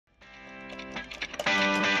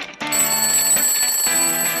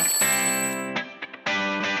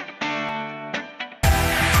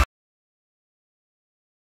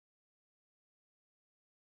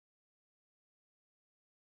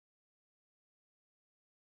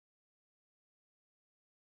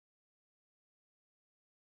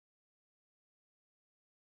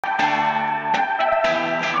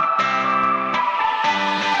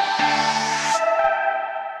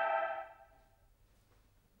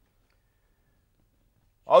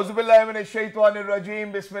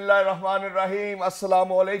Auzubillahiminash-shaytanir-rajim. Bismillahir-rahmanir-rahim.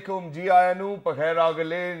 Assalamualaikum. Ji ayanu,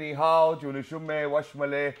 pakheraagale, ni hao, chunishumme,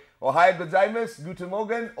 washmale. Ohai gozaimasu, guten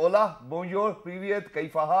morgen, hola, bonjour, privyet,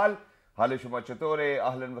 kaifa hal? Hale shuma chatore,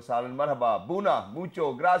 ahlan wa sahlan, marhaba, buna,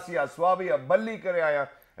 mucho, gracias, suavia, balli kare aaya.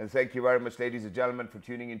 And thank you very much, ladies and gentlemen, for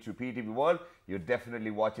tuning into PTV World. You're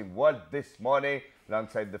definitely watching World This Morning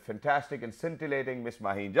alongside the fantastic and scintillating Miss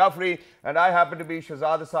Maheen Jaffrey. And I happen to be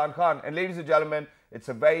Shahzad Hassan Khan. And ladies and gentlemen, it's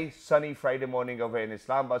a very sunny Friday morning over in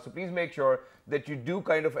Islamabad. So please make sure that you do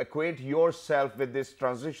kind of acquaint yourself with this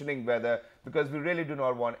transitioning weather, because we really do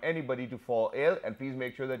not want anybody to fall ill. And please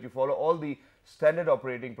make sure that you follow all the standard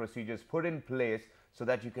operating procedures put in place so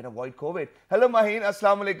that you can avoid COVID. Hello Maheen,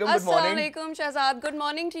 Assalamu alaikum, good morning. Assalamu alaikum Shahzad, good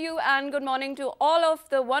morning to you and good morning to all of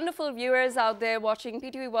the wonderful viewers out there watching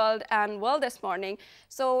PTV World and World This Morning.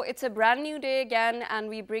 So it's a brand new day again and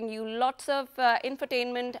we bring you lots of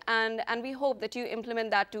infotainment and we hope that you implement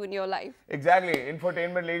that too in your life. Exactly,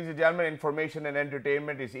 infotainment, ladies and gentlemen, information and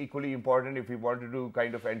entertainment is equally important if we want to do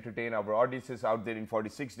kind of entertain our audiences out there in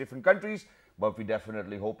 46 different countries. But we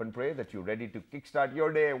definitely hope and pray that you're ready to kickstart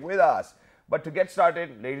your day with us. But to get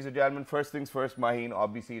started, ladies and gentlemen, first things first, Maheen,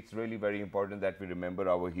 obviously it's really very important that we remember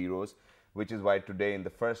our heroes, which is why today in the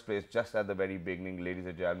first place, just at the very beginning, ladies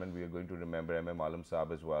and gentlemen, we are going to remember M.M. Alam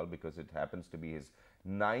Saab as well, because it happens to be his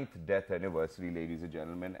 9th death anniversary, ladies and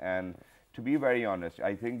gentlemen. And to be very honest,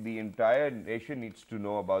 I think the entire nation needs to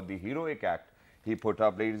know about the heroic act he put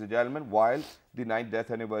up, ladies and gentlemen, while the 9th death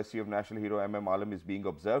anniversary of national hero M.M. Alam is being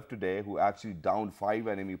observed today, who actually downed 5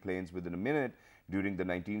 enemy planes within a minute during the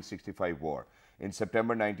 1965 war. In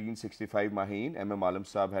September 1965, Maheen, M.M. Alam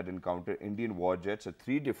Saab had encountered Indian war jets at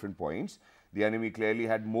 3 different points. The enemy clearly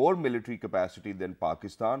had more military capacity than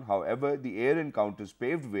Pakistan. However, the air encounters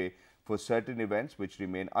paved way for certain events which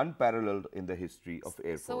remain unparalleled in the history of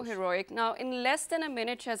Air Force. So heroic. Now, in less than a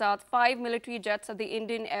minute, Shahzad, 5 military jets of the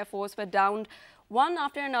Indian Air Force were downed one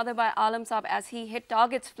after another by Alam Saab as he hit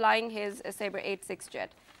targets flying his Sabre 86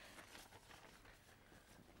 jet.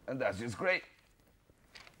 And that's just great.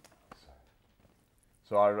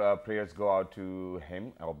 So our prayers go out to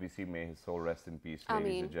him. Obviously, may his soul rest in peace,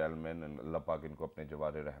 ladies and gentlemen. And Allah Pak inko apne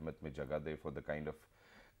jaware rahmat mein jagah de for the kind of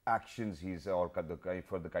actions he's, or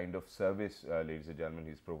for the kind of service, ladies and gentlemen,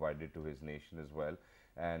 he's provided to his nation as well.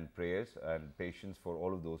 And prayers and patience for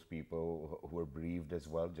all of those people who are bereaved as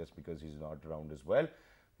well, just because he's not around as well.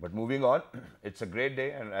 But moving on, it's a great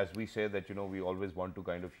day. And as we say that, you know, we always want to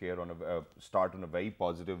kind of share on start on a very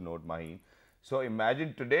positive note, Maheen. So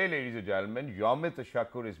imagine today, ladies and gentlemen,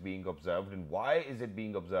 Yawm-e-Tashakkur is being observed, and why is it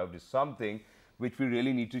being observed is something which we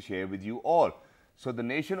really need to share with you all. So the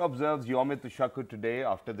nation observes Yawm-e-Tashakkur today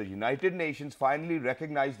after the United Nations finally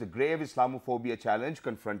recognized the grave Islamophobia challenge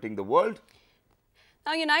confronting the world.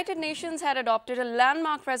 Now, United Nations had adopted a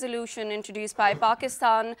landmark resolution introduced by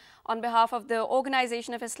Pakistan on behalf of the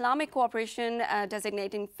Organization of Islamic Cooperation,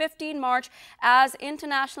 designating 15 March as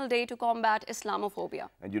International Day to Combat Islamophobia.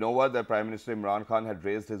 And you know what? The Prime Minister Imran Khan had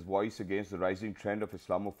raised his voice against the rising trend of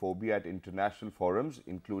Islamophobia at international forums,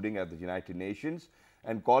 including at the United Nations,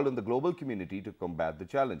 and called on the global community to combat the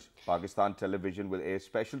challenge. Pakistan television will air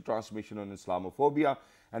special transmission on Islamophobia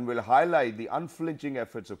and will highlight the unflinching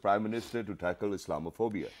efforts of Prime Minister to tackle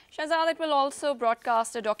Islamophobia. Shahzad, it will also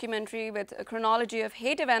broadcast a documentary with a chronology of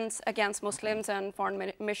hate events against Muslims and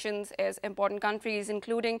foreign missions as important countries,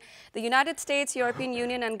 including the United States, European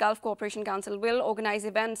Union and Gulf Cooperation Council, will organize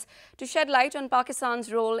events to shed light on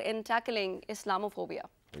Pakistan's role in tackling Islamophobia.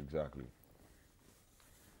 Exactly.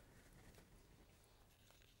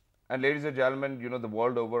 And ladies and gentlemen, you know, the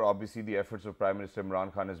world over, obviously the efforts of Prime Minister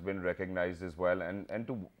Imran Khan has been recognized as well. And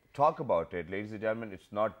to talk about it, ladies and gentlemen, it's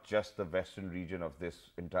not just the western region of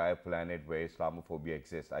this entire planet where Islamophobia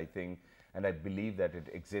exists. I think, and I believe that it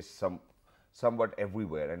exists somewhat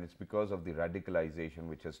everywhere. And it's because of the radicalization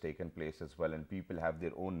which has taken place as well. And people have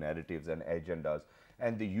their own narratives and agendas,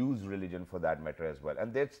 and they use religion for that matter as well.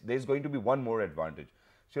 And there's going to be one more advantage.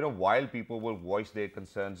 So, you know, while people will voice their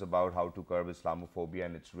concerns about how to curb Islamophobia,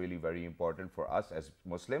 and it's really very important for us as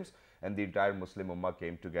Muslims, and the entire Muslim Ummah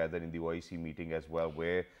came together in the OIC meeting as well,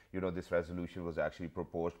 where, you know, this resolution was actually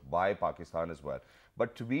proposed by Pakistan as well.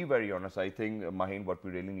 But to be very honest, I think, Maheen, what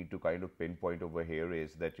we really need to kind of pinpoint over here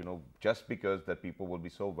is that, you know, just because that people will be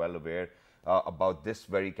so well aware about this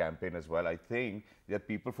very campaign as well, I think that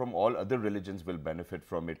people from all other religions will benefit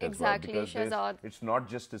from it as well. Because it's not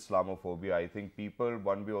just Islamophobia. I think people,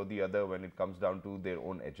 one way or the other, when it comes down to their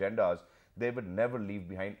own agendas, they would never leave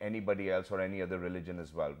behind anybody else or any other religion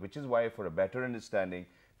as well. Which is why, for a better understanding,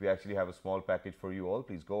 we actually have a small package for you all.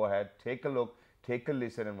 Please go ahead, take a look, take a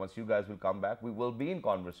listen, and once you guys will come back, we will be in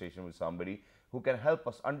conversation with somebody who can help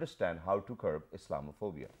us understand how to curb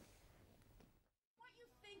Islamophobia. What you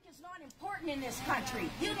think is not important in this country.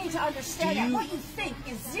 You need to understand that. What you think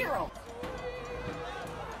is zero.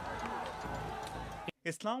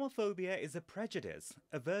 Islamophobia is a prejudice,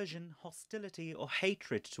 aversion, hostility or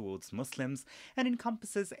hatred towards Muslims and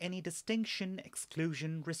encompasses any distinction,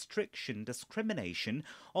 exclusion, restriction, discrimination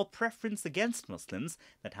or preference against Muslims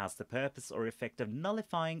that has the purpose or effect of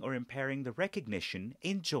nullifying or impairing the recognition,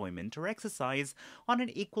 enjoyment or exercise on an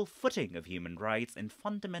equal footing of human rights and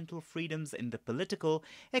fundamental freedoms in the political,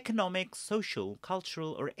 economic, social,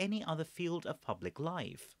 cultural or any other field of public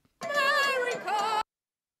life. America!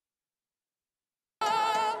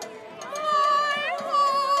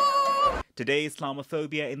 Today,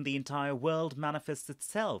 Islamophobia in the entire world manifests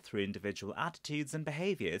itself through individual attitudes and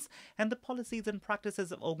behaviors and the policies and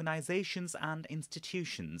practices of organizations and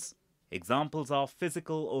institutions. Examples are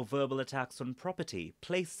physical or verbal attacks on property,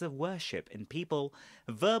 places of worship and people,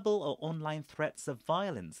 verbal or online threats of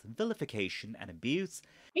violence, vilification and abuse.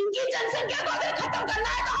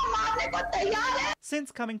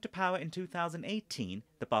 Since coming to power in 2018,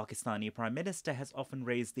 the Pakistani Prime Minister has often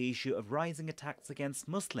raised the issue of rising attacks against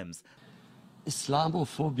Muslims.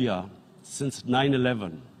 Islamophobia since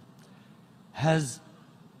 9/11 has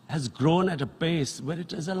grown at a pace where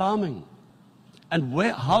it is alarming. And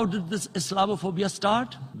how did this Islamophobia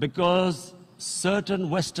start? Because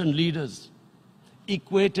certain Western leaders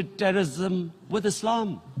equated terrorism with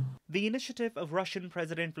Islam. The initiative of Russian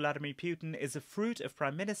President Vladimir Putin is a fruit of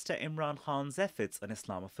Prime Minister Imran Khan's efforts on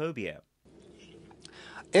Islamophobia.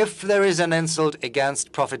 If there is an insult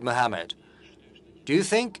against Prophet Muhammad, do you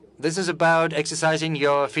think this is about exercising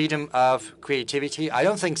your freedom of creativity? I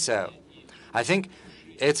don't think so. I think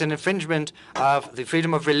it's an infringement of the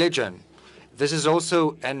freedom of religion. This is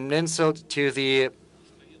also an insult to the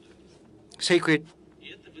sacred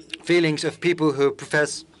feelings of people who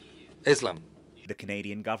profess Islam. The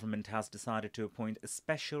Canadian government has decided to appoint a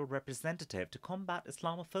special representative to combat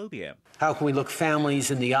Islamophobia. How can we look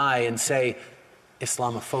families in the eye and say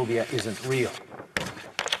Islamophobia isn't real?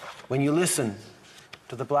 When you listen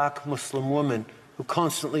to the black Muslim woman who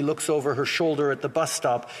constantly looks over her shoulder at the bus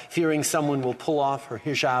stop, fearing someone will pull off her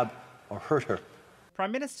hijab or hurt her.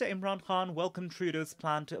 Prime Minister Imran Khan welcomed Trudeau's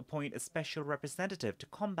plan to appoint a special representative to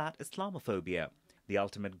combat Islamophobia. The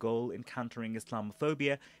ultimate goal in countering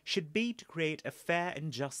Islamophobia should be to create a fair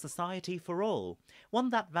and just society for all, one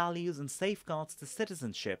that values and safeguards the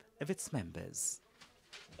citizenship of its members.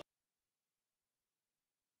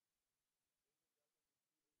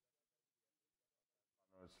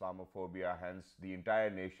 Islamophobia, hence the entire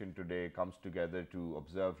nation today comes together to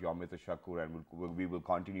observe Yawm Tashakkur, and we will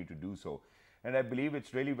continue to do so. And I believe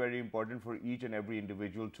it's really very important for each and every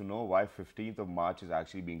individual to know why 15th of March is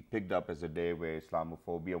actually being picked up as a day where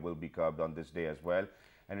Islamophobia will be curbed on this day as well.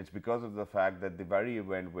 And it's because of the fact that the very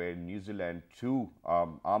event where New Zealand, two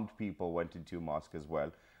armed people went into a mosque as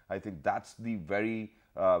well. I think that's the very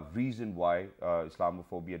reason why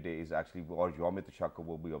Islamophobia Day is actually, or Yawm Tashakkur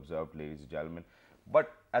will be observed, ladies and gentlemen.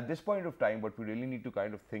 But at this point of time, what we really need to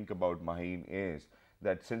kind of think about, Maheen, is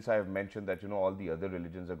that since I have mentioned that, all the other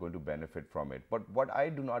religions are going to benefit from it. But what I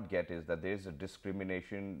do not get is that there's a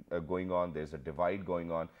discrimination going on, there's a divide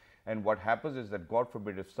going on. And what happens is that, God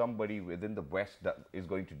forbid, if somebody within the West is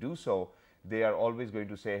going to do so, they are always going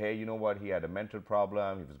to say, hey, you know what, he had a mental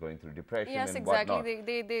problem, he was going through depression yes, and exactly.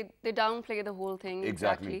 whatnot. They downplay the whole thing.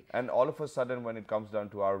 Exactly. And all of a sudden, when it comes down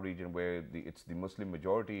to our region where it's the Muslim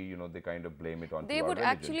majority, they kind of blame it on They would religion.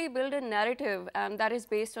 actually build a narrative that is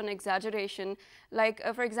based on exaggeration. Like,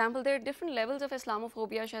 for example, there are different levels of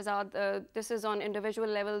Islamophobia, Shahzad. This is on individual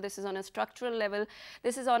level, this is on a structural level,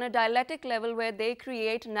 this is on a dialectic level where they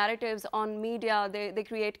create narratives on media, they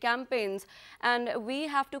create campaigns. And we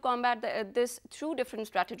have to combat this through different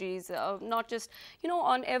strategies, not just,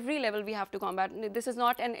 on every level we have to combat. This is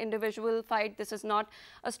not an individual fight, this is not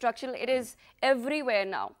a structural, it is everywhere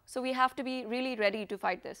now. So we have to be really ready to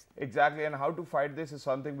fight this. Exactly, and how to fight this is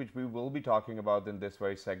something which we will be talking about in this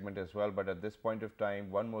very segment as well. But at this point of time,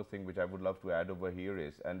 one more thing which I would love to add over here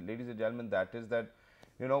is, and ladies and gentlemen, that is that,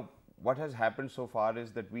 what has happened so far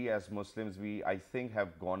is that we as Muslims, I think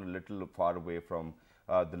have gone a little far away from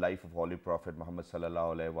the life of Holy Prophet Muhammad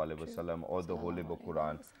sallallahu alaihi wasallam or the Holy Book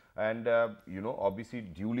Quran. And, obviously,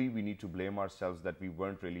 duly we need to blame ourselves that we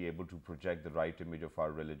weren't really able to project the right image of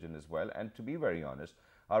our religion as well. And to be very honest,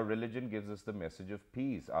 our religion gives us the message of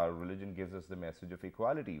peace. Our religion gives us the message of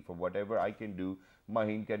equality. For whatever I can do,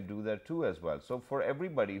 Maheen can do that too as well. So for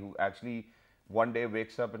everybody who actually one day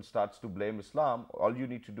wakes up and starts to blame Islam, all you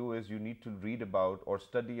need to do is you need to read about or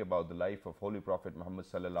study about the life of Holy Prophet Muhammad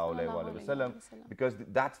sallallahu alaihi wasallam, because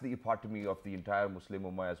that's the epitome of the entire Muslim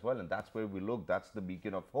Ummah as well, and that's where we look. That's the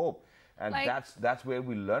beacon of hope, and that's where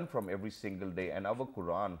we learn from every single day. And our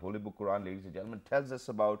Quran, Holy Book Quran, ladies and gentlemen, tells us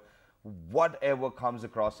about whatever comes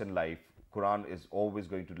across in life. Quran is always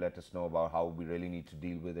going to let us know about how we really need to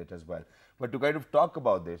deal with it as well. But to kind of talk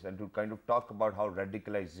about this and to kind of talk about how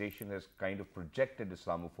radicalization has kind of projected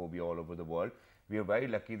Islamophobia all over the world, we are very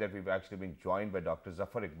lucky that we've actually been joined by Dr.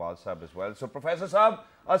 Zafar Iqbal Saab as well. So Professor Saab,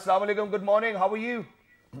 Assalamu alaikum, good morning, how are you?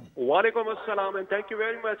 Walaikum assalam, and thank you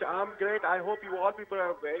very much. I'm great. I hope you all people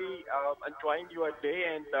are very enjoying your day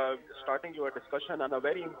and starting your discussion on a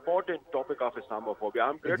very important topic of Islamophobia.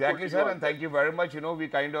 I'm grateful. Exactly, sir, and thank you very much. You know, we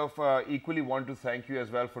kind of equally want to thank you as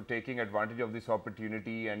well for taking advantage of this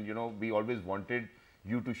opportunity, and you know, we always wanted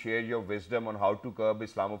you to share your wisdom on how to curb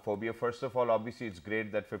Islamophobia. First of all, obviously, it's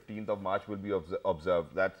great that 15th of March will be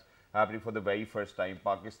observed. That's happening for the very first time.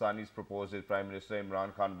 Pakistan's proposed, Prime Minister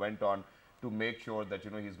Imran Khan went on to make sure that, you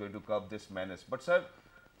know, he's going to curb this menace. But sir,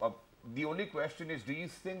 the only question is, do you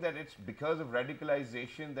think that it's because of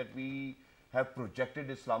radicalization that we have projected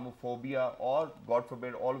Islamophobia, or God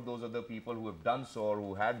forbid all of those other people who have done so or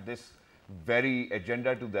who had this very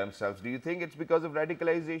agenda to themselves? Do you think it's because of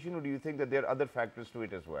radicalization, or do you think that there are other factors to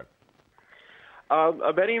it as well?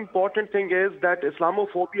 A very important thing is that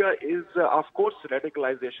Islamophobia is, of course,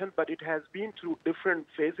 radicalization, but it has been through different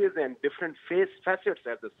phases and different facets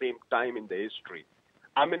at the same time in the history.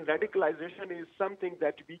 I mean, radicalization is something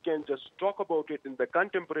that we can just talk about it in the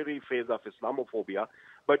contemporary phase of Islamophobia,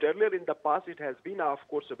 but earlier in the past it has been, of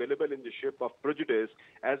course, available in the shape of prejudice,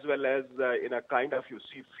 as well as in a kind of,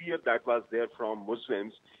 fear that was there from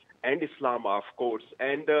Muslims and Islam, of course,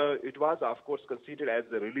 and it was, of course, considered as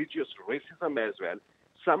a religious racism as well.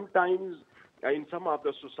 Sometimes in some of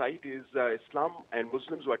the societies, Islam and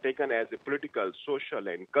Muslims were taken as a political, social,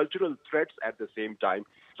 and cultural threats at the same time.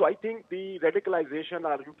 So I think the radicalization,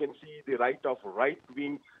 or you can see the right of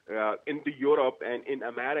right-wing in the Europe and in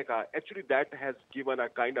America, actually that has given a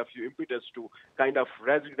kind of impetus to kind of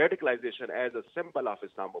radicalization as a symbol of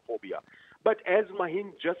Islamophobia. But as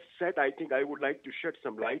Mahin just said, I think I would like to shed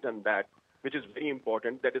some light on that, which is very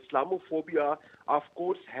important, that Islamophobia, of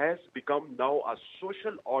course, has become now a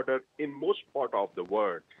social order in most part of the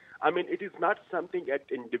world. I mean, it is not something at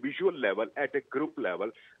individual level, at a group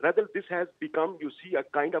level. Rather, this has become, a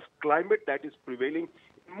kind of climate that is prevailing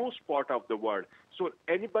in most part of the world. So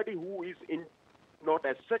anybody who is not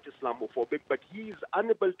as such Islamophobic, but he is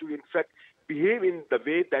unable to, in fact, behave in the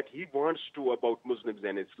way that he wants to about Muslims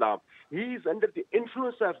and Islam. He is under the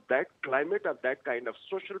influence of that climate, of that kind of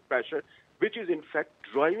social pressure, which is, in fact,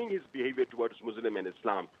 driving his behavior towards Muslim and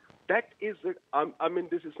Islam. That is,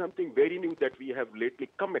 this is something very new that we have lately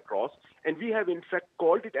come across, and we have, in fact,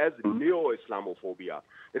 called it as neo-Islamophobia.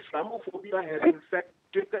 Islamophobia has, in fact,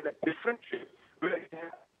 taken a different shape, where it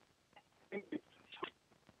has... I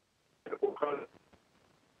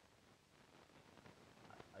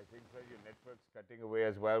think, sir, your network's cutting away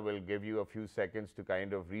as well. We'll give you a few seconds to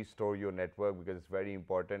kind of restore your network, because it's very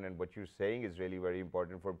important, and what you're saying is really very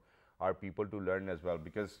important for our people to learn as well.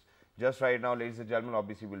 Because just right now, ladies and gentlemen,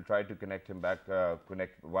 obviously we'll try to connect him back,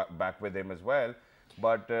 back with him as well.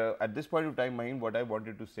 But at this point of time, Mahin, what I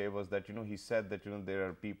wanted to say was that, he said that, there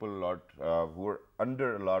are people a lot who are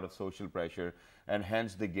under a lot of social pressure, and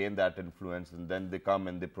hence they gain that influence, and then they come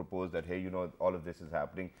and they propose that, hey, all of this is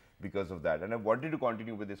happening because of that. And I wanted to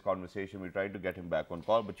continue with this conversation. We tried to get him back on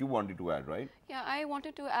call, but you wanted to add, right? Yeah, I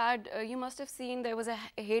wanted to add, you must have seen there was a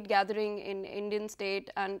hate gathering in Indian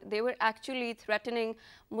state, and they were actually threatening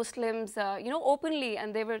Muslims, openly,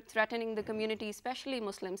 and they were threatening the community, especially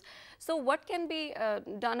Muslims. So what can be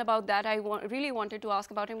done about that? I really wanted to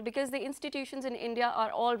ask about him, because the institutions in India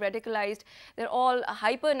are all radicalized, they're all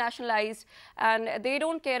hyper-nationalized, and they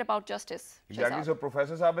don't care about justice. Exactly. So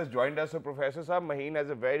Professor Saab has joined us. So Professor Saab, Mahin has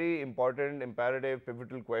a very important, imperative,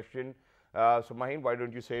 pivotal question. So Mahin, why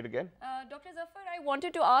don't you say it again? Dr. Zafar, I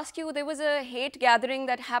wanted to ask you, there was a hate gathering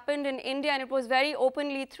that happened in India, and it was very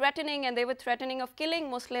openly threatening, and they were threatening of killing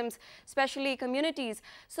Muslims, especially communities.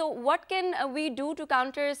 So what can we do to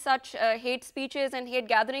counter such hate speeches and hate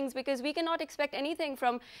gatherings? Because we cannot expect anything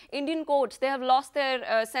from Indian courts. They have lost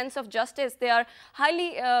their sense of justice. They are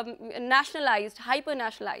highly nationalized,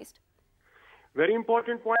 hyper-nationalized. Very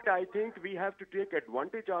important point. I think we have to take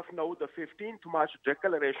advantage of now the 15th March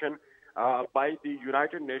declaration by the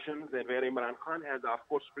United Nations, and where Imran Khan has, of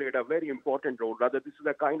course, played a very important role. Rather, this is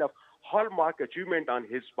a kind of hallmark achievement on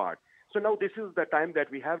his part. So now this is the time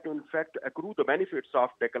that we have to, in fact, accrue the benefits of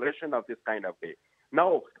declaration of this kind of day.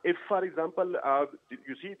 Now, if, for example,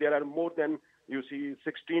 you see there are more than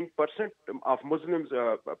 16% of Muslims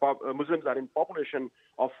are in population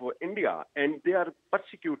of India, and they are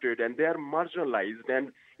persecuted and they are marginalized,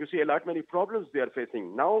 and you see a lot many problems they are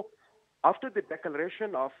facing. Now, after the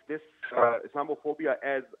declaration of this Islamophobia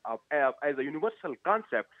as a universal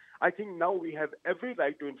concept, I think now we have every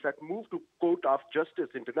right to, in fact, move to Court of Justice,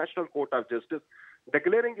 International Court of Justice,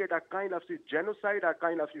 declaring it a kind of genocide, a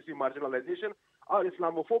kind of marginalization, or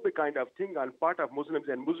Islamophobic kind of thing on part of Muslims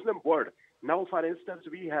and Muslim world. Now, for instance,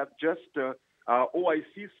 we have just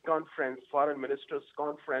OIC's conference, Foreign Ministers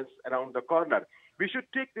Conference around the corner. We should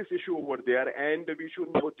take this issue over there, and we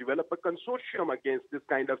should now develop a consortium against this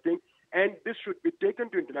kind of thing, and this should be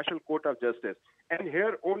taken to International Court of Justice. And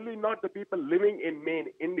here, only not the people living in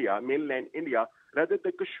mainland India, rather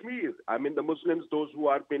the Kashmir. I mean, the Muslims, those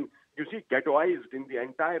who have been, ghettoized in the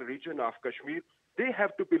entire region of Kashmir, they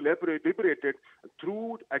have to be liberated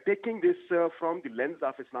through taking this from the lens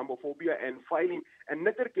of Islamophobia and filing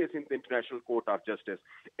another case in the International Court of Justice.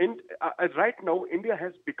 And right now, India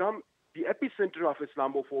has become the epicenter of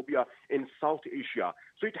Islamophobia in South Asia.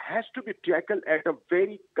 So it has to be tackled at a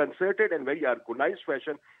very concerted and very organized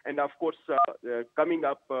fashion. And of course, coming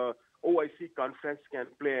up, OIC conference can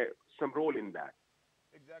play some role in that.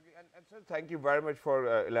 Exactly. And sir, thank you very much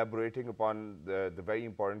for elaborating upon the very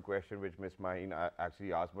important question which Ms. Maheen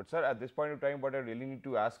actually asked. But sir, at this point of time, what I really need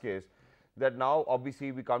to ask is that now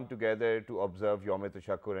obviously we come together to observe Yom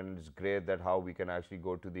Tashakkur, and it's great that how we can actually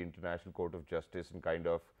go to the International Court of Justice and kind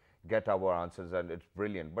of get our answers, and it's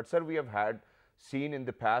brilliant. But sir, we have seen in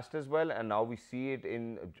the past as well, and now we see it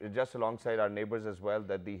in just alongside our neighbors as well,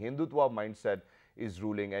 that the Hindutva mindset is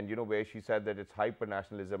ruling, and where she said that it's hyper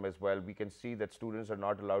nationalism as well. We can see that students are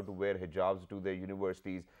not allowed to wear hijabs to their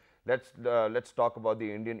universities. Let's talk about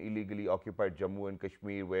the Indian illegally occupied Jammu and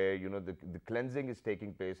Kashmir, where the cleansing is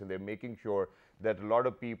taking place, and they're making sure that a lot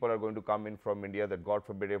of people are going to come in from India, that God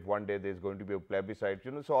forbid if one day there's going to be a plebiscite,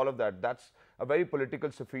 so all of that's a very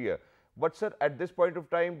political sphere. But sir, at this point of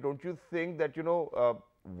time, don't you think that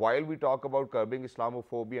while we talk about curbing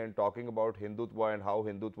Islamophobia and talking about Hindutva and how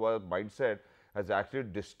Hindutva mindset has actually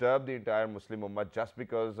disturbed the entire Muslim Ummah just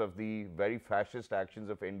because of the very fascist actions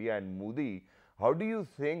of India and Modi, how do you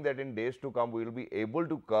think that in days to come we will be able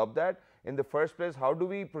to curb that? In the first place, how do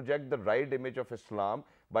we project the right image of Islam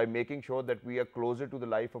by making sure that we are closer to the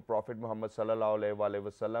life of Prophet Muhammad sallallahu alaihi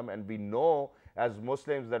wasallam, and we know as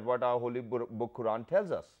Muslims that what our holy book Quran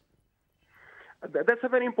tells us? That's a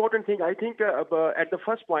very important thing. I think at the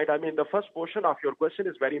first point, the first portion of your question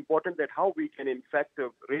is very important, that how we can in fact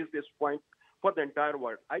raise this point for the entire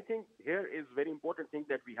world. I think here is very important thing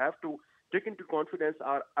that we have to take into confidence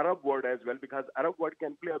our Arab world as well, because Arab world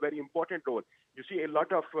can play a very important role. You see, a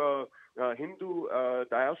lot of Hindu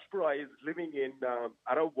diaspora is living in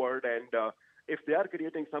Arab world, and if they are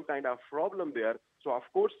creating some kind of problem there, so of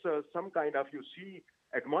course some kind of,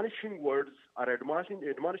 admonishing words or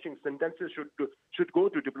admonishing sentences should go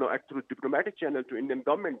through diplomatic channel to Indian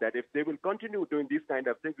government, that if they will continue doing these kind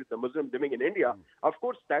of things with the Muslims living in India, of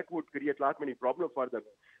course that would create lot many problems for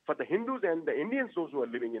the Hindus and the Indians, those who are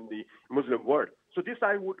living in the Muslim world. So this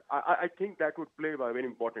I think that would play a very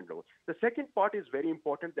important role. The second part is very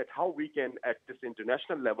important, that how we can at this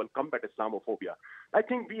international level combat Islamophobia. I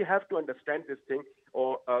think we have to understand this thing,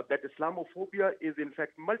 that Islamophobia is in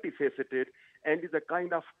fact multifaceted and is a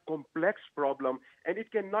kind of complex problem, and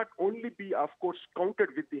it can not only be, of course, countered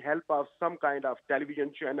with the help of some kind of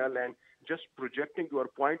television channel and just projecting your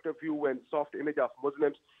point of view and soft image of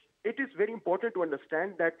Muslims. It is very important to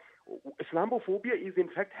understand that Islamophobia is in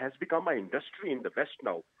fact has become an industry in the West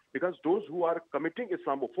now, because those who are committing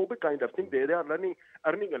Islamophobic kind of thing, they are earning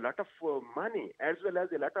a lot of money, as well as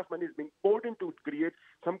a lot of money is being poured in to create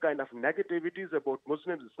some kind of negativities about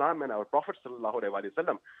Muslims, Islam, and our Prophet sallallahu alaihi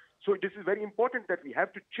wasallam. So this is very important that we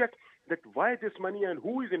have to check that why this money and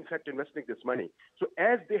who is in fact investing this money. So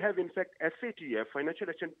as they have in fact FATF, Financial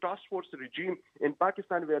Action Task Force regime in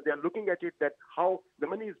Pakistan, where they are looking at it, that how the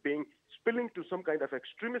money is being spilling to some kind of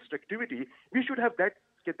extremist activity, we should have that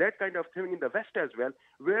kind of thing in the West as well,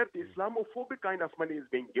 where the Islamophobic kind of money is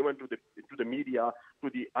being given to the media, to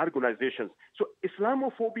the organizations. So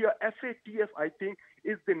Islamophobia, FATF, I think,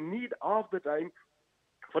 is the need of the time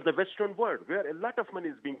for the Western world, where a lot of money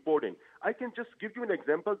is being poured in. I can just give you an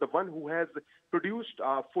example. The one who has produced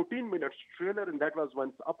a 14-minute trailer, and that was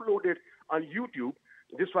once uploaded on YouTube.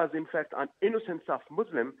 this was in fact an innocence of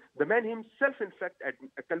Muslim. The man himself in fact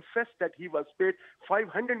confessed that he was paid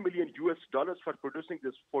 500 million US dollars for producing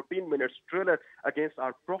this 14 minutes trailer against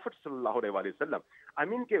our Prophet sallallahu alaihi wasallam. I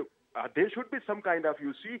mean, there should be some kind of,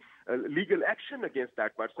 legal action against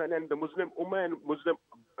that person. And the Muslim Ummah and Muslim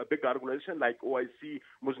big organization like OIC,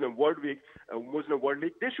 Muslim World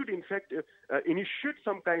League, they should in fact initiate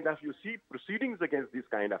some kind of, proceedings against these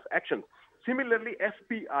kind of actions. Similarly,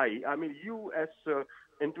 FBI, U.S.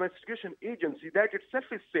 investigation agency, that itself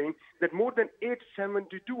is saying that more than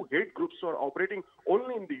 872 hate groups are operating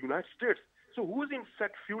only in the United States. So who is in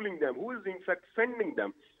fact fueling them? Who is in fact funding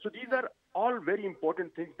them? So these are all very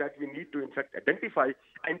important things that we need to in fact identify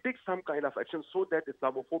and take some kind of action so that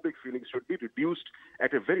Islamophobic feelings should be reduced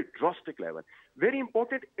at a very drastic level. Very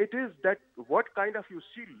important it is that what kind of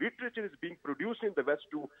literature is being produced in the West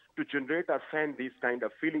to generate or fan these kind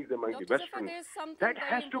of feelings among the Westerners. That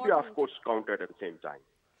has to be, of course, countered at the same time.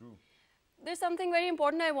 True. There's something very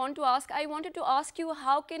important I want to ask. I wanted to ask you,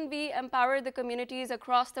 how can we empower the communities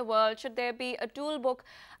across the world? Should there be a tool book,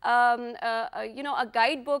 a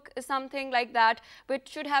guidebook, something like that, which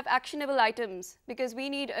should have actionable items? Because we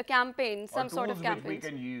need a campaign, some sort of campaign. Which we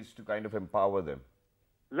can use to kind of empower them.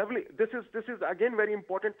 Lovely. This is again very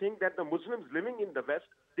important thing that the Muslims living in the West,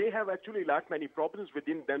 they have actually lot many problems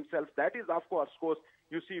within themselves. That is, of course,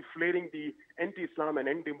 flaring the anti-Islam and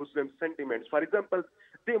anti-Muslim sentiments. For example,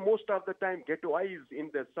 they most of the time ghettoize in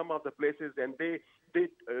some of the places, and they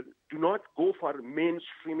do not go for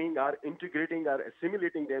mainstreaming or integrating or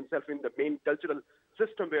assimilating themselves in the main cultural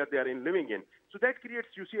system where they are living in. So that creates,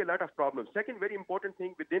 a lot of problems. Second very important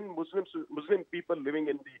thing, within Muslim people living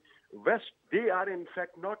in the West, they are in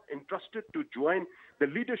fact not interested to join the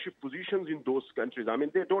leadership positions in those countries.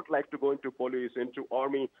 They don't like to go into police, into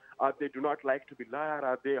army, or they do not like to be lawyer,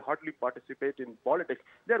 or they hardly participate in politics.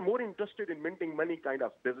 They are more interested in minting money kind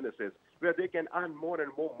of businesses where they can earn more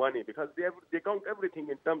and more money because they count everything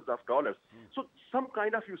in terms of dollars. So some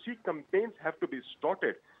kind of, campaigns have to be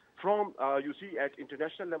started from, at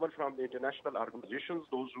international level, from the international organizations,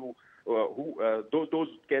 those those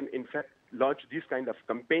can in fact launch these kind of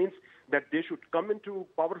campaigns, that they should come into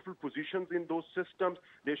powerful positions in those systems,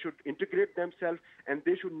 they should integrate themselves, and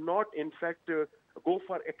they should not in fact go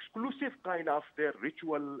for exclusive kind of their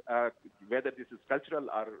ritual, whether this is cultural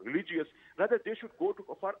or religious. Rather, they should go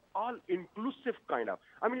for all inclusive kind of.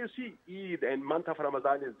 Eid and month of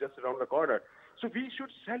Ramadan is just around the corner. So we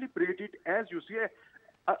should celebrate it as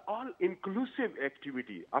all-inclusive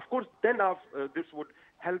activity. Of course, then this would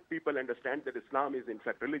help people understand that Islam is in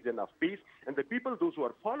fact religion of peace, and the people, those who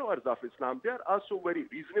are followers of Islam, they are also very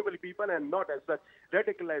reasonable people and not as such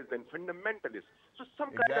radicalized and fundamentalists. So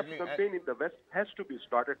some kind of campaign in the West has to be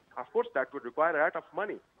started. Of course, that would require a lot of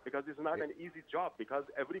money because it's not an easy job, because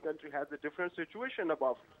every country has a different situation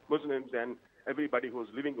about Muslims and everybody who's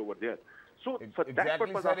living over there. So for that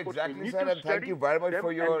purpose, of course, we need to and thank you very much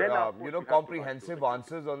for your comprehensive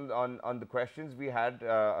answers on the questions we had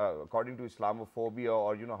according to Islamophobia,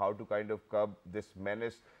 or how to kind of curb this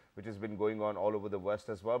menace which has been going on all over the West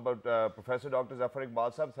as well. But Professor Dr. Zafar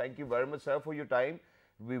Iqbal Sahab, thank you very much, sir, for your time.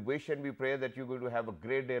 We wish and we pray that you're going to have a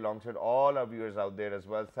great day alongside all our viewers out there as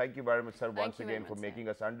well. Thank you very much, sir, once again for making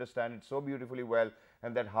us understand it so beautifully well,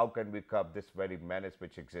 and that how can we curb this very menace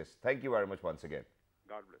which exists. Thank you very much once again.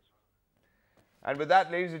 God bless. And with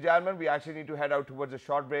that, ladies and gentlemen, we actually need to head out towards a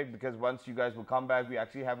short break, because once you guys will come back, we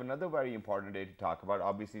actually have another very important day to talk about.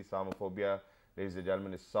 Obviously, Islamophobia, ladies and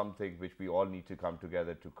gentlemen, is something which we all need to come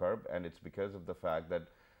together to curb, and it's because of the fact that,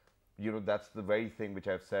 that's the very thing which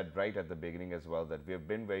I've said right at the beginning as well, that we have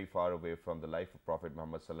been very far away from the life of Prophet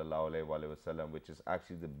Muhammad sallallahu alaihi wasallam, which is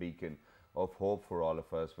actually the beacon of hope for all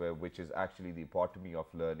of us, which is actually the epitome of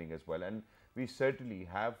learning as well. And we certainly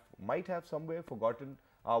might have somewhere forgotten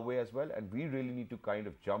our way as well, and we really need to kind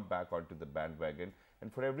of jump back onto the bandwagon.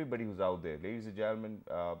 And for everybody who's out there, ladies and gentlemen,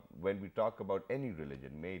 when we talk about any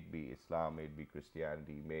religion, may it be Islam, may it be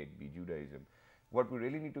Christianity, may it be Judaism, what we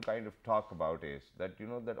really need to kind of talk about is that,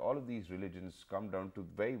 that all of these religions come down to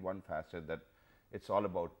very one facet, that it's all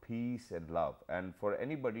about peace and love. And for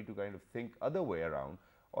anybody to kind of think other way around,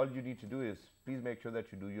 all you need to do is please make sure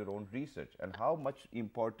that you do your own research. And how much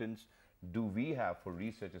importance do we have for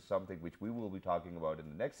research is something which we will be talking about in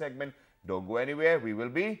the next segment. Don't go anywhere. We will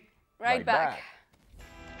be right back.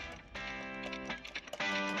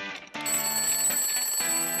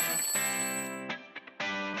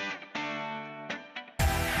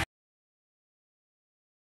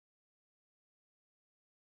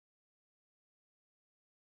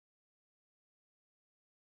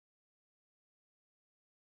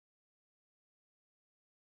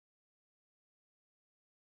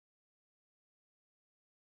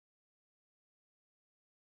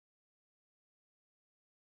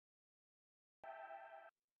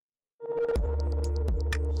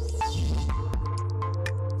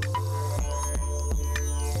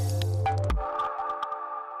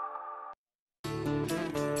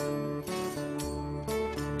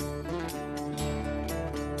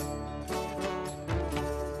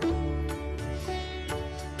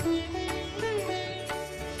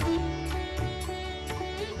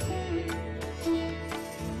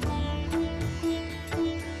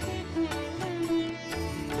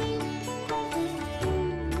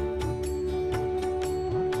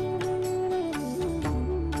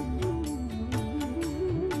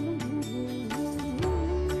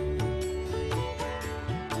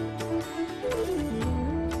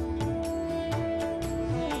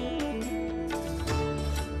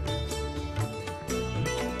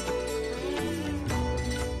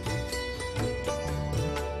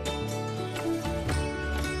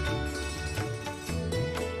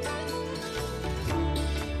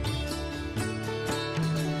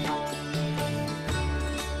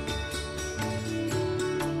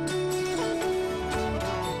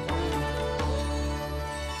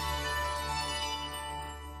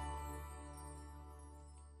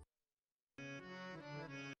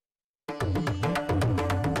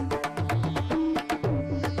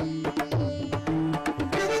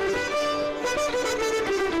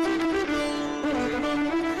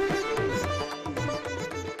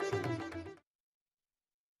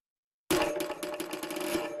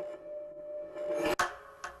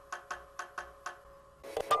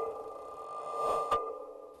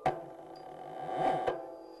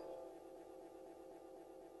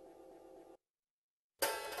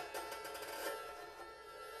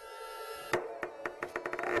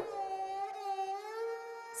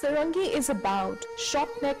 Sarangi is a bowed,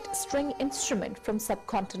 short-necked string instrument from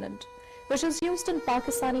subcontinent, which is used in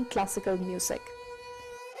Pakistani classical music.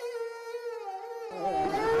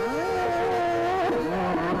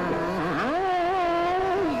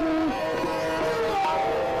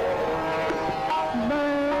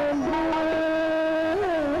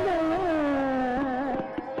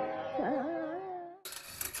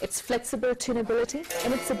 Its flexible tunability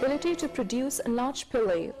and its ability to produce a large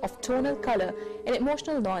play of tonal color and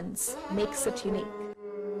emotional nuance makes it unique.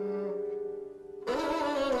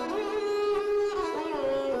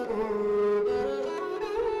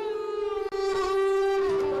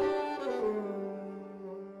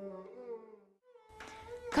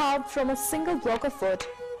 Carved from a single block of wood,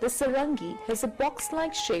 the sarangi has a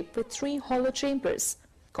box-like shape with 3 hollow chambers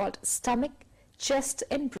called stomach, chest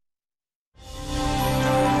and breast.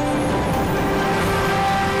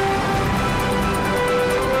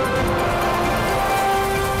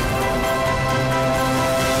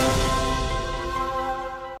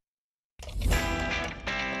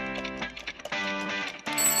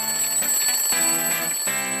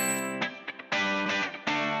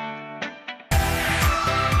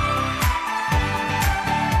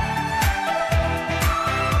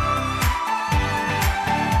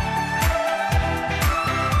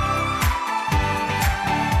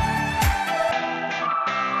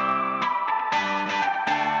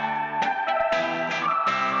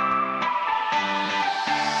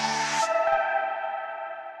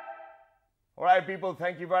 All right, people,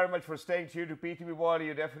 thank you very much for staying tuned to PTV World.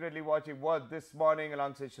 You're definitely watching World this morning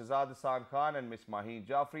alongside Shahzad Hassan Khan and Miss Maheen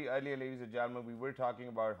Jaffrey. Earlier, ladies and gentlemen, we were talking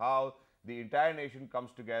about how the entire nation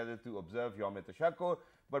comes together to observe Yawm-e-Tashakkur.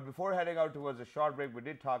 But before heading out towards a short break, we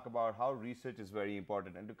did talk about how research is very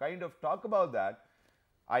important. And to kind of talk about that,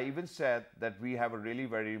 I even said that we have a really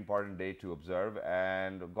very important day to observe.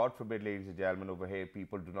 And God forbid, ladies and gentlemen, over here,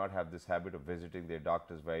 people do not have this habit of visiting their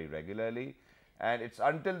doctors very regularly. And it's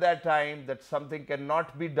until that time that something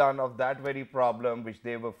cannot be done of that very problem which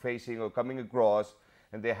they were facing or coming across,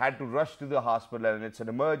 and they had to rush to the hospital, and it's an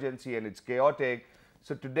emergency and it's chaotic.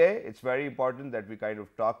 So today it's very important that we kind of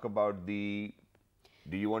talk about the,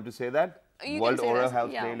 do you want to say that? World Oral Health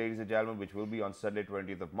Day, ladies and gentlemen, which will be on Sunday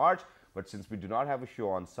 20th of March. But since we do not have a show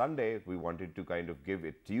on Sunday, we wanted to kind of give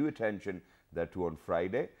it due attention, that too on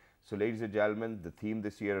Friday. So ladies and gentlemen, the theme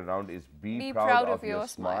this year around is Be proud of your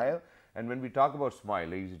smile. And when we talk about smile,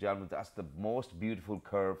 ladies and gentlemen, that's the most beautiful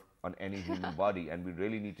curve on any human body. And we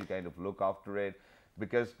really need to kind of look after it.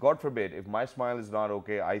 Because God forbid, if my smile is not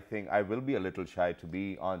okay, I think I will be a little shy to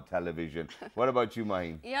be on television. What about you,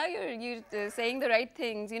 Maheen? Yeah, you're saying the right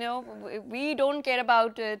things. You know, we don't care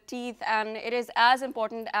about teeth, and it is as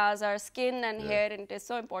important as our skin and hair, and it is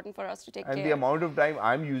so important for us to take care. And the amount of time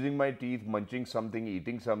I'm using my teeth, munching something,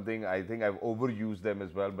 eating something, I think I've overused them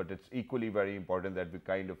as well. But it's equally very important that we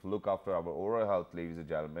kind of look after our oral health, ladies and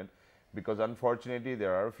gentlemen. Because unfortunately,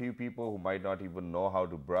 there are a few people who might not even know how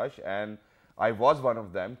to brush. And I was one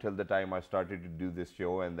of them till the time I started to do this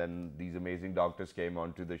show, and then these amazing doctors came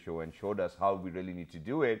onto the show and showed us how we really need to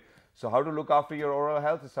do it. So how to look after your oral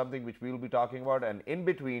health is something which we will be talking about, and in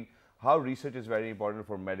between, how research is very important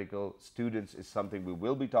for medical students is something we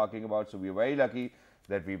will be talking about. So we're very lucky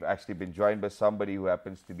that we've actually been joined by somebody who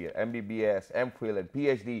happens to be an MBBS, MPhil and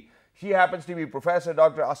PhD. She happens to be Professor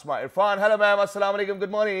Dr. Asma Irfan. Hello ma'am, Assalamu alaikum,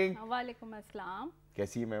 good morning. Walaikum assalam.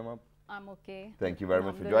 Kaisi hai ma'am? I'm okay. Thank you very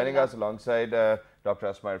much for joining us alongside Dr.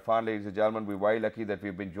 Asma Irfan. Ladies and gentlemen, we're very lucky that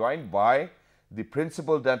we've been joined by the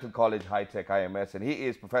Principal Dental College High Tech IMS, and he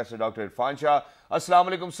is Professor Dr. Irfan Shah. Assalamu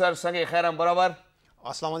alaikum sir, sange khairam barabar.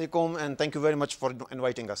 Assalamu alaikum, and thank you very much for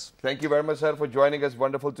inviting us. Thank you very much sir for joining us,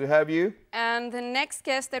 wonderful to have you. And the next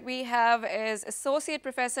guest that we have is Associate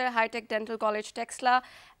Professor, High Tech Dental College, Texla,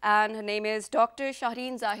 and her name is Dr.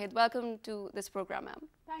 Shahreen Zahid. Welcome to this program, ma'am.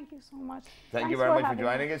 Thank you so much. Thank you very much for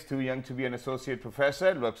joining us. Too young to be an associate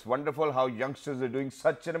professor. It looks wonderful how youngsters are doing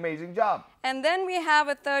such an amazing job. And then we have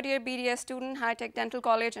a third-year BDS student, High Tech Dental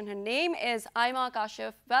College, and her name is Aima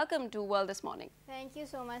Kashif. Welcome to World This Morning. Thank you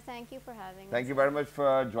so much. Thank you for having us. Thank you very much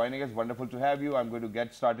for joining us. Wonderful to have you. I'm going to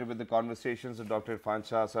get started with the conversations with Dr. Irfan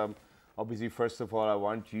Shah. Obviously, first of all, I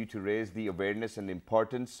want you to raise the awareness and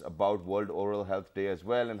importance about World Oral Health Day as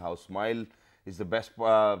well, and how smile is the best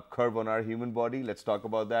curve on our human body. Let's talk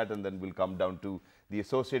about that, and then we'll come down to the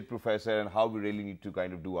associate professor and how we really need to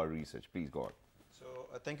kind of do our research. Please go on. So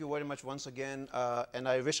thank you very much once again, and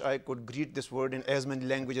I wish I could greet this word in as many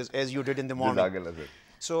languages as you did in the morning.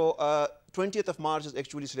 So 20th of March is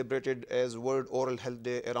actually celebrated as World Oral Health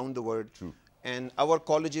Day around the world. True. And our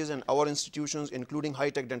colleges and our institutions, including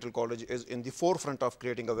high-tech dental college, is in the forefront of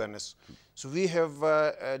creating awareness. So we have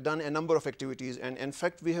done a number of activities, and in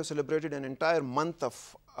fact, we have celebrated an entire month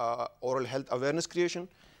of oral health awareness creation,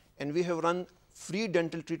 and we have run free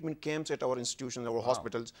dental treatment camps at our institutions, our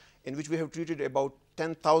hospitals, in which we have treated about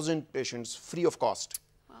 10,000 patients free of cost.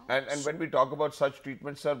 And when we talk about such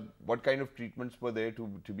treatments, sir, what kind of treatments were there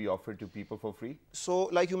to be offered to people for free? So,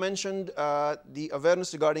 like you mentioned, the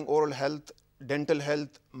awareness regarding oral health, dental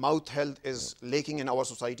health, mouth health is lacking in our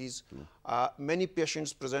societies. Many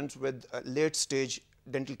patients present with late stage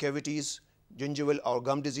dental cavities, gingival or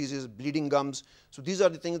gum diseases, bleeding gums. So these are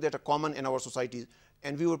the things that are common in our societies.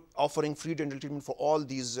 And we were offering free dental treatment for all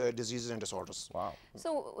these diseases and disorders. Wow.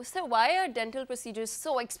 So, sir, why are dental procedures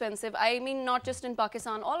so expensive? I mean, not just in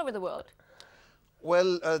Pakistan, all over the world.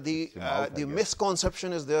 Well, the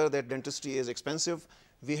misconception is there that dentistry is expensive.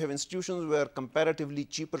 We have institutions where comparatively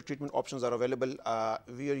cheaper treatment options are available.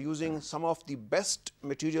 We are using some of the best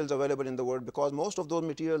materials available in the world because most of those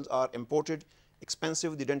materials are imported,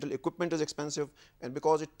 expensive, the dental equipment is expensive, and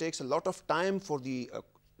because it takes a lot of time for the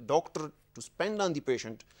doctor to spend on the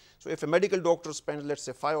patient. So if a medical doctor spends, let's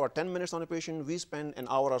say, 5 or 10 minutes on a patient, we spend an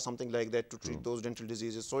hour or something like that to treat those dental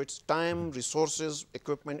diseases. So it's time, resources,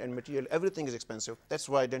 equipment, and material. Everything is expensive. That's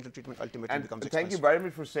why dental treatment ultimately becomes expensive. Thank you very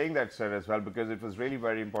much for saying that, sir, as well, because it was really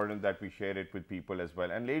very important that we share it with people as well.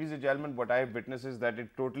 And ladies and gentlemen, what I have witnessed is that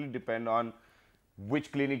it totally depends on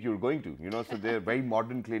which clinic you're going to. So they're very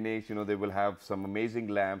modern clinics. They will have some amazing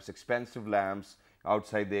lamps, expensive lamps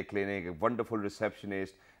outside their clinic, a wonderful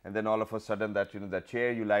receptionist. And then all of a sudden that, that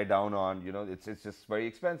chair you lie down on, it's just very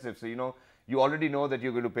expensive. So, you already know that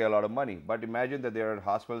you're going to pay a lot of money. But imagine that there are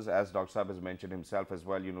hospitals, as Dr. Saab has mentioned himself as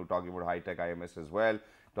well, talking about high-tech IMS as well,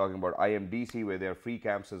 talking about IMDC, where there are free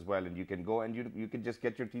camps as well. And you can go and you can just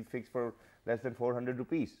get your teeth fixed for less than 400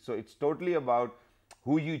 rupees. So it's totally about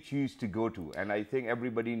who you choose to go to. And I think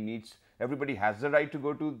everybody has the right to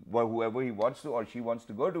go to whoever he wants to or she wants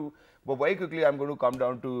to go to. But very quickly, I'm going to come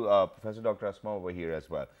down to Professor Dr. Asma over here as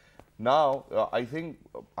well. Now, I think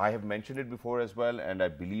I have mentioned it before as well, and I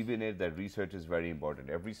believe in it, that research is very important.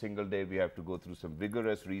 Every single day, we have to go through some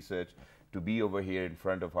vigorous research to be over here in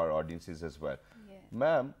front of our audiences as well. Yeah.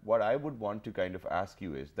 Ma'am, what I would want to kind of ask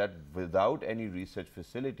you is that without any research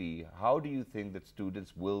facility, how do you think that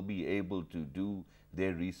students will be able to do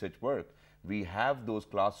their research work? We have those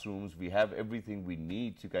classrooms, we have everything we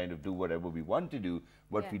need to kind of do whatever we want to do,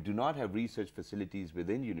 but we do not have research facilities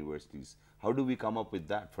within universities. How do we come up with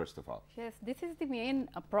that, first of all? Yes, this is the main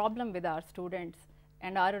problem with our students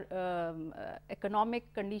and our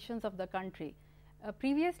economic conditions of the country.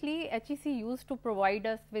 Previously, HEC used to provide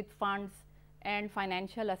us with funds and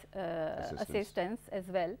financial assistance as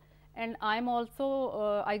well. And I'm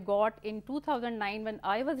also, I got in 2009 when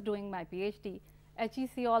I was doing my PhD,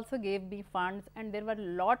 HEC also gave me funds, and there were a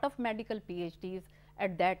lot of medical PhDs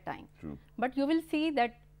at that time. True. But you will see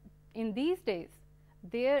that in these days,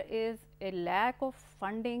 there is a lack of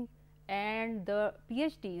funding, and the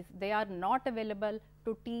PhDs, they are not available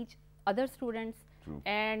to teach other students. True.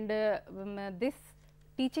 And this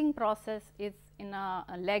teaching process is in a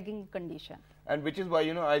lagging condition. And which is why,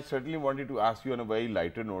 I certainly wanted to ask you on a very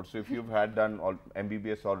lighter note. So if you've had done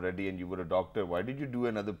MBBS already and you were a doctor, why did you do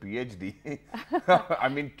another PhD? I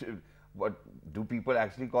mean, what do people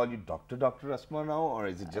actually call you Dr. Asma now, or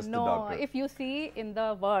is it just the doctor? No, if you see in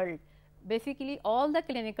the world, basically all the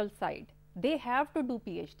clinical side, they have to do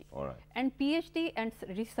PhD. All right. And PhD and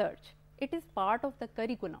research, it is part of the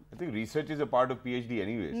curriculum. I think research is a part of PhD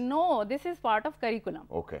anyways. No, this is part of curriculum.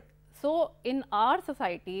 Okay. So in our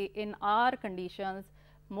society, in our conditions,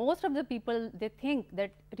 most of the people, they think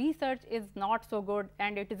that research is not so good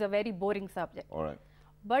and it is a very boring subject. All right.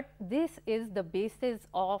 But this is the basis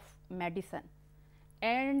of medicine.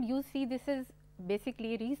 And you see, this is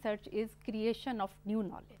basically, research is creation of new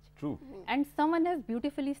knowledge. True. And someone has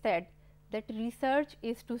beautifully said that research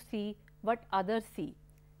is to see what others see,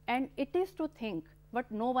 and it is to think what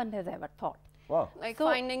no one has ever thought. Wow. Like so,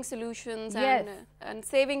 finding solutions and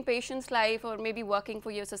saving patients' life, or maybe working for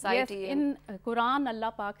your society. Yes, in Quran,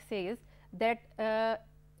 Allah Pak says that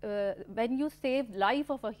when you save life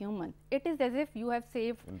of a human, it is as if you have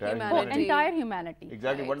saved entire humanity.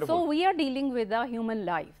 Exactly, wonderful. So we are dealing with a human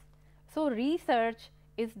life. So research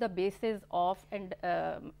is the basis of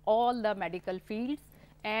all the medical fields,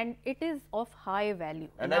 and it is of high value.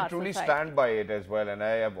 And I truly stand by it as well, and I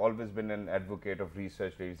have always been an advocate of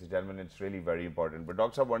research, ladies and gentlemen. It's really very important. But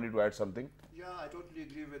Dr. Saab wanted to add something? Yeah, I totally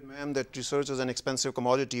agree with ma'am that research is an expensive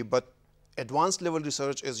commodity, but advanced level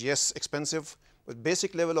research is, yes, expensive, but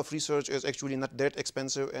basic level of research is actually not that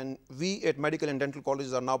expensive. And we at medical and dental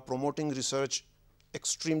colleges are now promoting research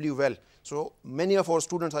extremely well. So many of our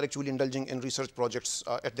students are actually indulging in research projects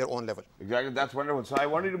at their own level. Exactly, that's wonderful. So I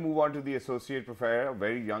wanted to move on to the associate professor, a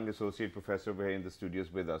very young associate professor here in the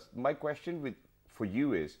studios with us. My question for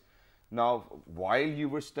you is, now while you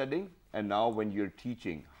were studying and now when you're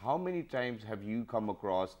teaching, how many times have you come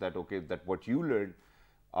across that, okay, that what you learned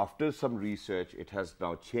after some research, it has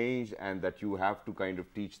now changed and that you have to kind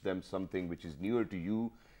of teach them something which is newer to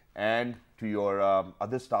you and to your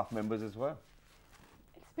other staff members as well?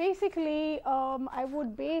 Basically, I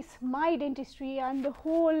would base my dentistry and the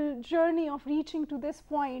whole journey of reaching to this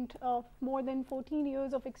point of more than 14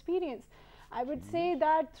 years of experience. I would say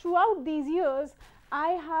that throughout these years,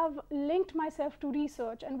 I have linked myself to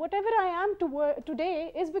research, and whatever I am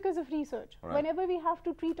today is because of research. Right. Whenever we have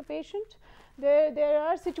to treat a patient, there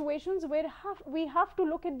are situations where we have to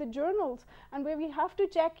look at the journals and where we have to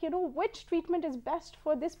check, which treatment is best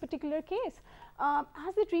for this particular case.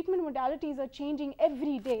 As the treatment modalities are changing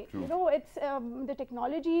every day, it's the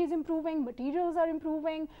technology is improving, materials are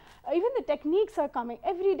improving, even the techniques are coming.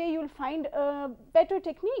 Every day you'll find a better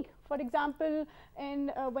technique. For example,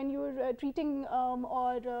 when you're treating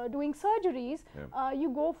or doing surgeries, you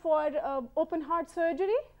go for open heart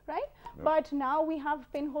surgery, right? Yep. But now we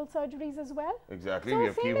have pinhole surgeries as well. Exactly, so we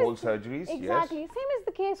have keyhole surgeries. Exactly, yes. Same is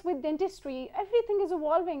the case with dentistry. Everything is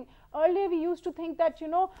evolving. Earlier we used to think that,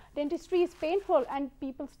 dentistry is painful, and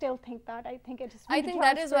people still think that. I think it is. I think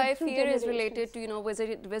that is why fear is related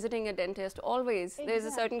to, visiting a dentist. Always, there's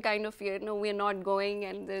a certain kind of fear. No, we're not going,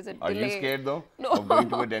 and there's a delay. Are you scared though of going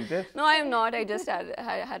to a dentist? No, I am not. I just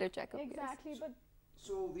had a checkup. Exactly, but.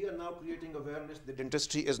 So we are now creating awareness that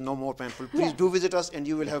dentistry is no more painful. Please do visit us and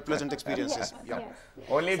you will have pleasant experiences. Yes.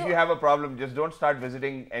 Only if you have a problem, just don't start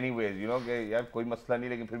visiting anyways. यार कोई मसला नहीं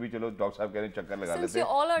लेकिन फिर भी चलो doctor साहब कह रहे हैं चक्कर लगा लेते हैं. Since you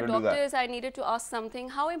all are doctors, I needed to ask something.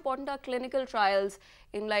 How important are clinical trials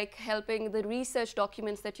in helping the research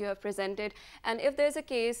documents that you have presented? And if there's a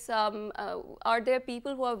case, are there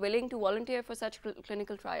people who are willing to volunteer for such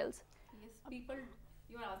clinical trials? Yes, people.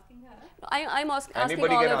 You are asking her? I'm asking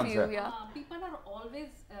all of you. Yeah. People are always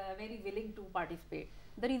very willing to participate.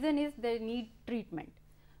 The reason is they need treatment.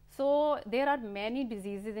 So there are many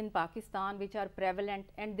diseases in Pakistan which are prevalent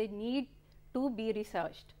and they need to be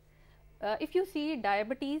researched. If you see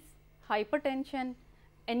diabetes, hypertension,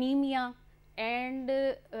 anemia, and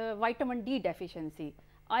vitamin D deficiency.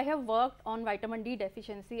 I have worked on vitamin D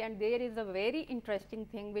deficiency, and there is a very interesting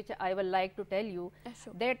thing which I would like to tell you,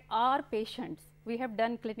 that our patients, we have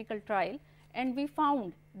done clinical trial and we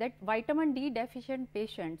found that vitamin D deficient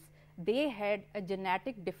patients, they had a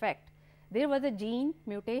genetic defect. There was a gene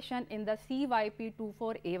mutation in the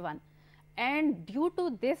CYP24A1, and due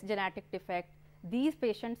to this genetic defect, these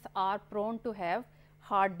patients are prone to have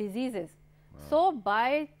heart diseases. Wow. So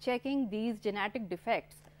by checking these genetic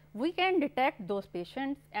defects, we can detect those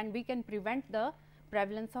patients and we can prevent the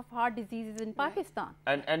prevalence of heart diseases in Pakistan.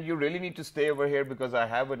 And you really need to stay over here because I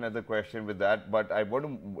have another question with that, but I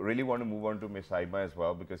really want to move on to Miss Aima as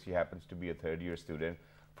well because she happens to be a third-year student.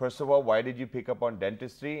 First of all, why did you pick up on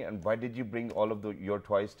dentistry and why did you bring all of your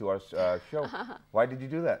toys to our show? Why did you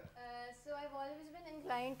do that? So I've always been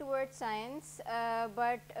inclined towards science,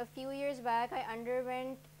 but a few years back I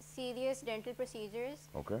underwent serious dental procedures,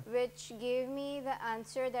 which gave me the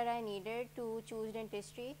answer that I needed to choose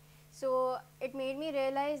dentistry. So it made me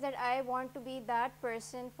realize that I want to be that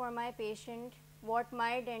person for my patient, what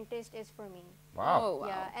my dentist is for me. Wow. Oh, wow.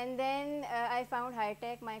 Yeah, and then I found high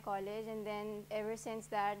tech, my college, and then ever since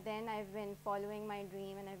that, then I've been following my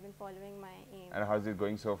dream and I've been following my aim. And how's it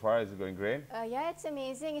going so far? Is it going great? Yeah, it's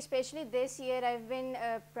amazing, especially this year. I've been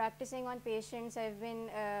practicing on patients. I've been,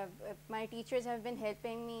 my teachers have been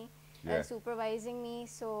helping me, supervising me.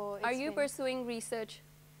 So are you pursuing research?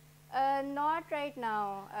 Not right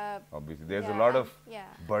now. Obviously, there's a lot of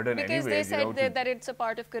burden because anyway. Because they said that it's a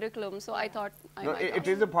part of curriculum, so I thought it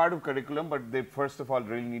is a part of curriculum, but they first of all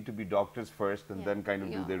really need to be doctors first and then kind of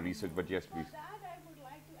do their research. But yes, please. For that, I would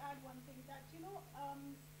like to add one thing that,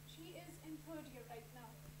 she is in third year right now.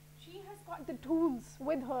 She has got the tools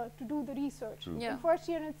with her to do the research. In first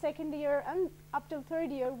year and second year and up till third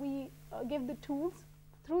year, we give the tools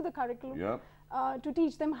through the curriculum. To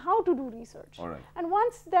teach them how to do research. And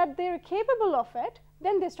once that they're capable of it,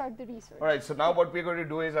 then they start the research. All right, so now what we're going to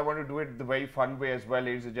do is I want to do it the very fun way as well,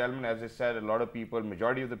 ladies and gentlemen. As I said, a lot of people,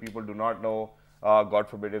 majority of the people do not know, God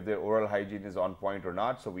forbid, if their oral hygiene is on point or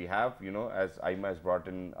not. So we have, as Aima has brought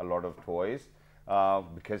in a lot of toys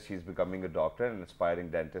because she's becoming a doctor and an aspiring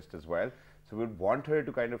dentist as well. So we would want her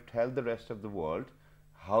to kind of tell the rest of the world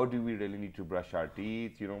how do we really need to brush our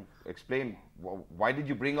teeth? You know, explain why did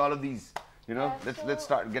you bring all of these? You know, let's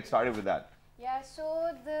get started with that. Yeah.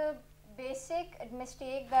 So the basic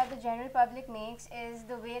mistake that the general public makes is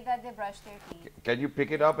the way that they brush their teeth. Can you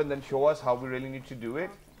pick it up and then show us how we really need to do it?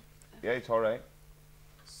 Okay. Yeah, it's all right.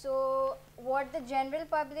 So what the general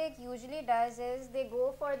public usually does is they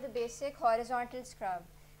go for the basic horizontal scrub,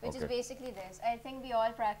 which is basically this. I think we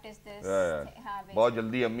all practice this habit. बहुत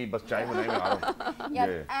जल्दी अम्मी बस चाय बनाने में आ रहा हूँ.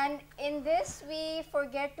 Yeah, and in this we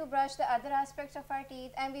forget to brush the other aspects of our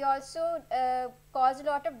teeth, and we also cause a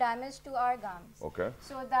lot of damage to our gums. Okay.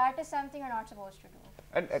 So that is something we're not supposed to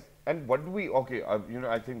do. And what do we? Okay, you know,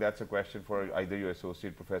 I think that's a question for either your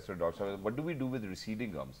associate professor or Dr. What do we do with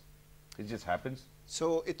receding gums? It just happens.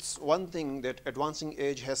 So it's one thing that advancing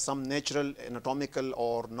age has some natural, anatomical,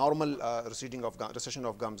 or normal recession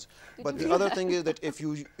of gums. But the other thing is that if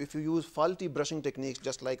you use faulty brushing techniques,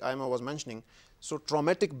 just like Aima was mentioning, so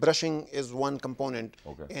traumatic brushing is one component,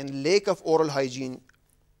 and lack of oral hygiene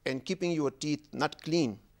and keeping your teeth not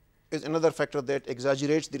clean is another factor that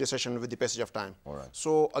exaggerates the recession with the passage of time.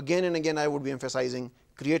 So again and again, I would be emphasizing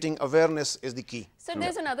creating awareness is the key. So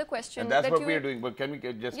there's another question. And that's what we are doing. But can we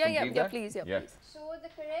just complete that? Please. So the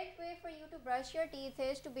correct way for you to brush your teeth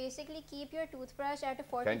is to basically keep your toothbrush at a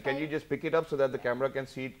 45. Can you just pick it up so that the camera can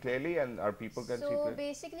see it clearly and our people can see it clearly? So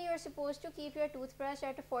basically, you're supposed to keep your toothbrush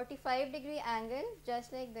at a 45-degree angle,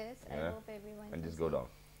 just like this. I hope everyone and can just go see.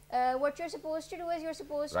 down. What you're supposed to do is you're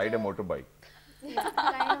supposed ride to a motorbike. Yeah,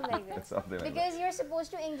 kind of like this. Like because you're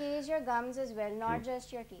supposed to engage your gums as well, not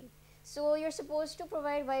just your teeth. So you're supposed to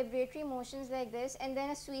provide vibratory motions like this and then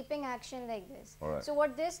a sweeping action like this. So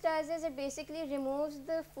what this does is it basically removes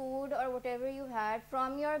the food or whatever you had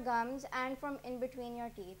from your gums and from in between your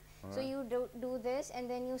teeth. So you do this and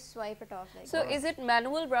then you swipe it off like so is it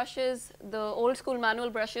manual brushes, the old school manual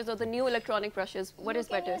brushes, or the new electronic brushes? What is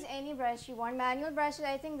better? You can use any brush you want. Manual brushes,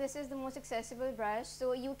 I think this is the most accessible brush.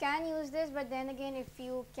 So you can use this, but then again, if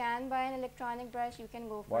you can buy an electronic brush, you can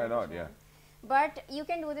go for it. Why not? Yeah. But you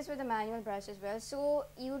can do this with a manual brush as well. So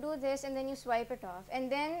you do this and then you swipe it off.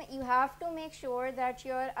 And then you have to make sure that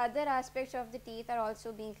your other aspects of the teeth are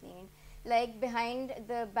also being cleaned. Like behind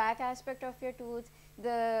the back aspect of your tooth,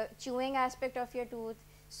 the chewing aspect of your tooth.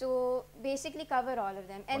 So basically cover all of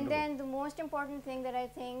them. And then the most important thing that I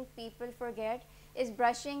think people forget is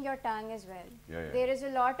brushing your tongue as well. There is a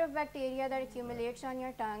lot of bacteria that accumulates on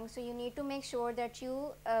your tongue, so you need to make sure that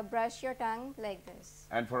you brush your tongue like this.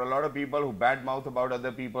 And for a lot of people who badmouth about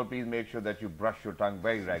other people, please make sure that you brush your tongue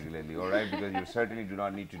very regularly, all right? Because you certainly do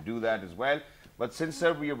not need to do that as well. But since,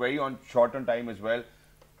 sir, we are very short on time as well,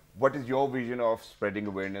 what is your vision of spreading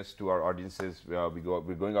awareness to our audiences?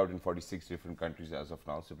 We're going out in 46 different countries as of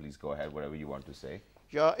now, so please go ahead, whatever you want to say.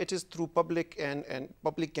 Yeah, it is through public and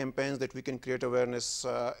public campaigns that we can create awareness.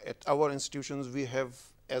 At our institutions, we have,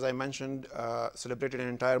 as I mentioned, celebrated an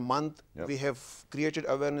entire month. We have created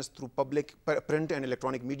awareness through public, print and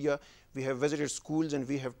electronic media. We have visited schools and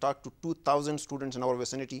we have talked to 2,000 students in our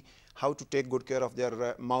vicinity how to take good care of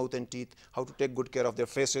their mouth and teeth, how to take good care of their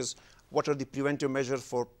faces, what are the preventive measures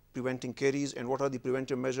for preventing caries, and what are the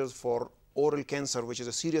preventive measures for oral cancer, which is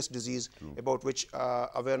a serious disease about which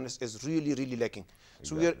awareness is really, really lacking.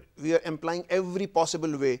 So we are employing every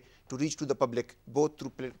possible way to reach to the public, both through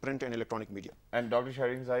print and electronic media. And Dr.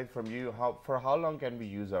 Shaheen Zaid, from you, for how long can we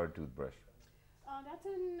use our toothbrush? That's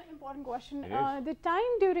an important question. The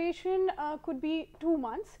time duration could be 2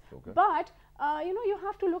 months, but you know, you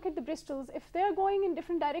have to look at the bristles. If they're going in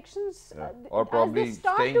different directions, or probably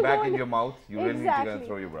staying back in your mouth, you really need to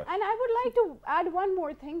throw your brush. And I would like to add one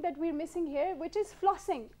more thing that we're missing here, which is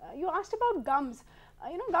flossing. You asked about gums.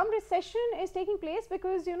 You know, gum recession is taking place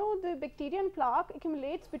because, you know, the bacteria and plaque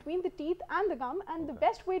accumulates between the teeth and the gum, and the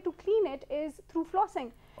best way to clean it is through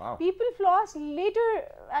flossing. People floss later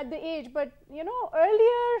at the age, but, you know,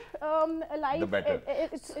 earlier life, the better.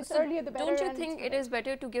 It's earlier the better. Don't you think it is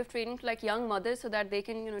better to give training to like young mothers so that they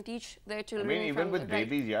can, you know, teach their children? I mean, even with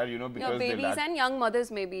babies, yeah, you know, because babies and young mothers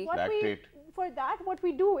maybe. For that, what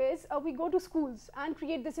we do is we go to schools and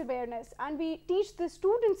create this awareness, and we teach the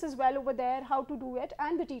students as well over there how to do it,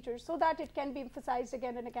 and the teachers, so that it can be emphasized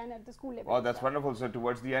again and again at the school level. Oh, that's wonderful. So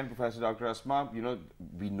towards the end, Professor Dr. Asma, you know,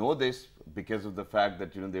 we know this because of the fact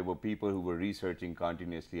that, you know, there were people who were researching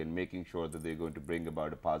continuously and making sure that they're going to bring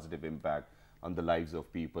about a positive impact on the lives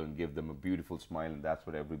of people and give them a beautiful smile, and that's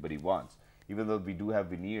what everybody wants. Even though we do have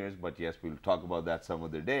veneers, but yes, we'll talk about that some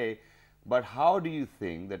other day. But how do you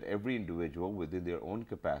think that every individual within their own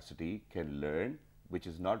capacity can learn, which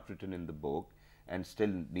is not written in the book, and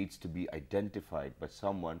still needs to be identified by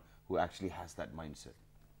someone who actually has that mindset?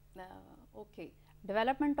 Okay.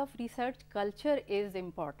 development of research culture is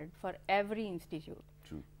important for every institute.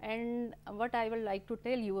 True. And what I would like to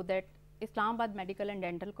tell you that Islamabad Medical and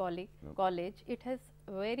Dental College, it has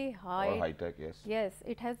very high, or high tech, yes. Yes,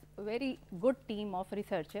 it has very good team of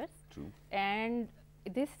researchers. True. And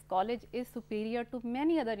this college is superior to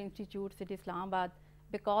many other institutes in Islamabad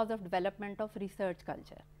because of development of research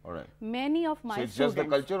culture. All right. Many of my students. So it's just the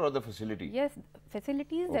culture or the facility? Yes,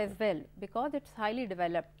 facilities as well, because it's highly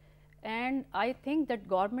developed. And I think that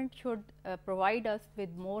government should provide us with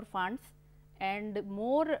more funds and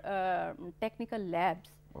more technical labs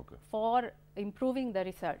for improving the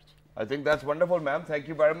research. I think that's wonderful, ma'am. Thank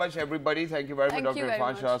you very much, everybody. Thank you very much, Dr.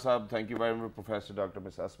 Irfan Shah Sahab. Thank you very much, Professor Dr.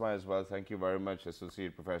 Ms. Asma as well. Thank you very much,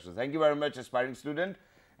 Associate Professor. Thank you very much, aspiring student.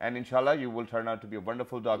 And inshallah, you will turn out to be a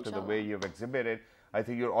wonderful doctor the way you have exhibited. I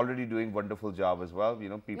think you're already doing wonderful job as well. You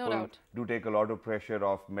know, people do take a lot of pressure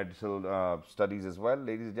off medical studies as well.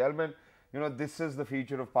 Ladies and gentlemen, you know, this is the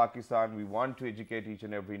future of Pakistan. We want to educate each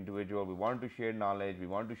and every individual. We want to share knowledge. We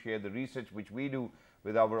want to share the research which we do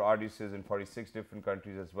with our audiences in 46 different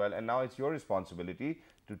countries as well. And now it's your responsibility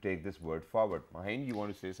to take this word forward. Maheen, you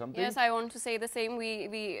want to say something? Yes, I want to say the same.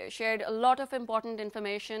 We shared a lot of important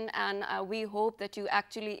information, and we hope that you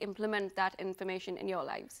actually implement that information in your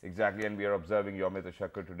lives. Exactly, and we are observing Yawm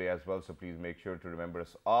Tashakur today as well, so please make sure to remember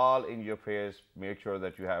us all in your prayers. Make sure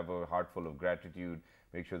that you have a heart full of gratitude.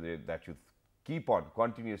 Make sure that you keep on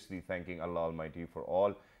continuously thanking Allah Almighty for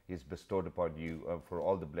all He's bestowed upon you, for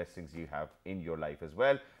all the blessings you have in your life as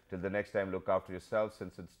well. Till the next time, look after yourself.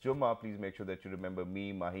 Since it's Jummah, please make sure that you remember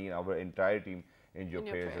me, Maheen, our entire team in your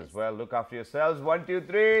prayers as well. Look after yourselves. 1, 2,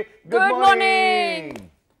 3. Good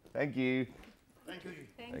morning. Thank you. Thank you.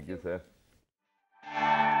 Thank you, sir.